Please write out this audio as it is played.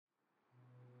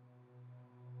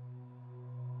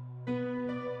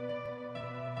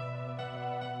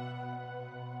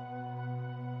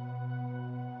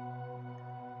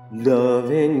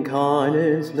Love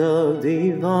incarnate, love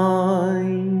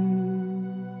divine.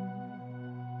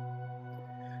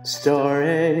 Star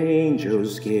and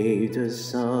angels gave the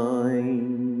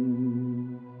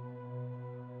sign.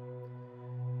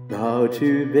 Bow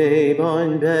to babe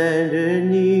on bended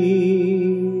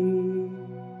knee,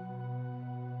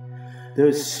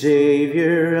 the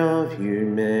Savior of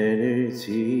humanity.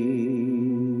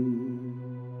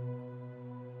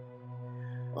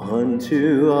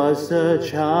 Unto us a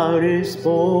child is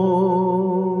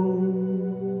born,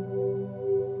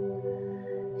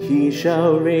 he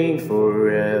shall reign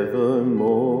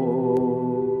forevermore.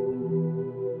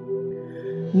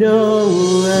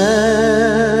 Noel,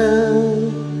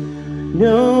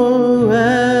 Noel,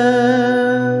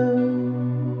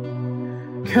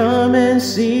 come and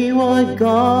see what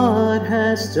God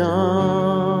has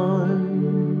done.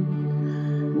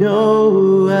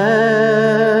 Noel,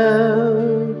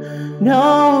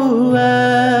 Noel,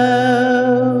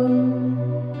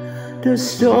 the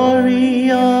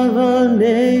story of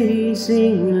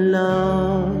amazing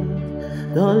love,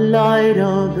 the light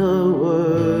of the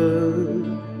world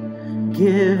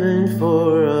given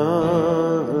for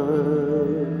us.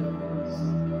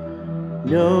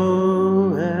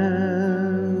 Noel,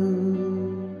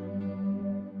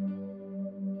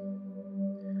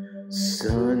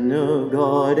 Son of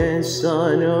God and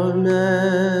Son of Man,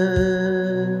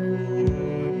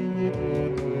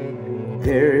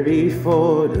 there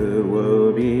before the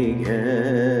world began.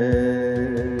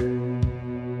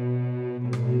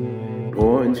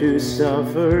 Born to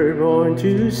suffer, born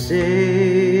to save,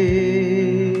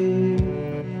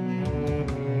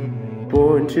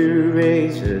 born to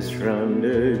raise us from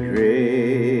the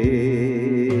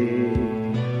grave.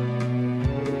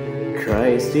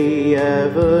 Christ the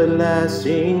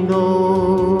everlasting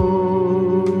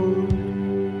Lord,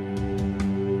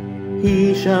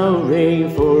 he shall reign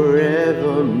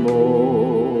forevermore.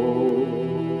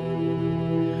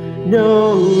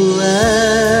 Noel,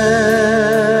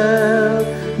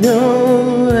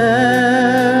 Noel,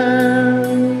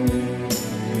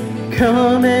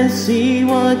 come and see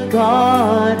what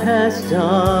God has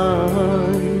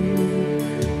done.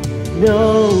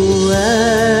 Noel,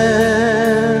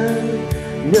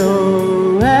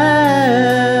 Noel,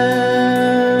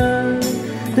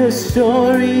 the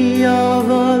story of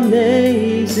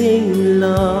amazing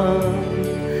love,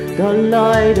 the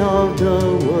light of the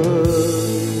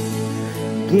world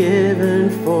given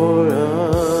for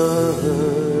us.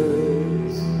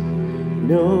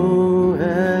 Noel.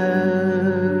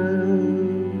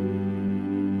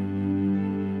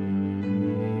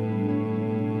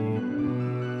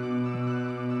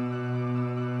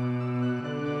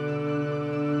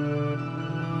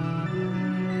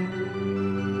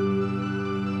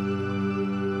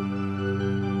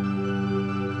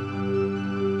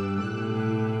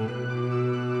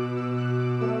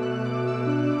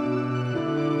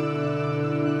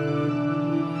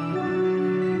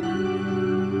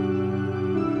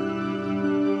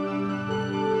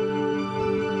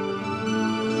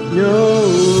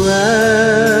 Noel,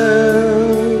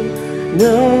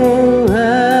 Noel,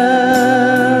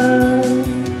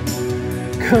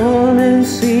 come and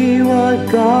see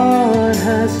what God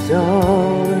has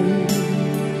done.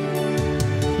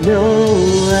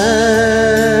 Noel,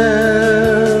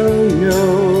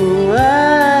 Noel,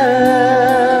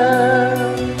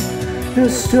 the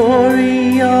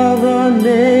story of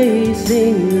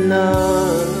amazing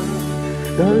love,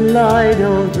 the light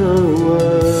of the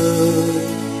world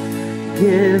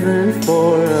given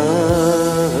for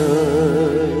us.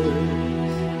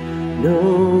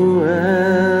 Noel.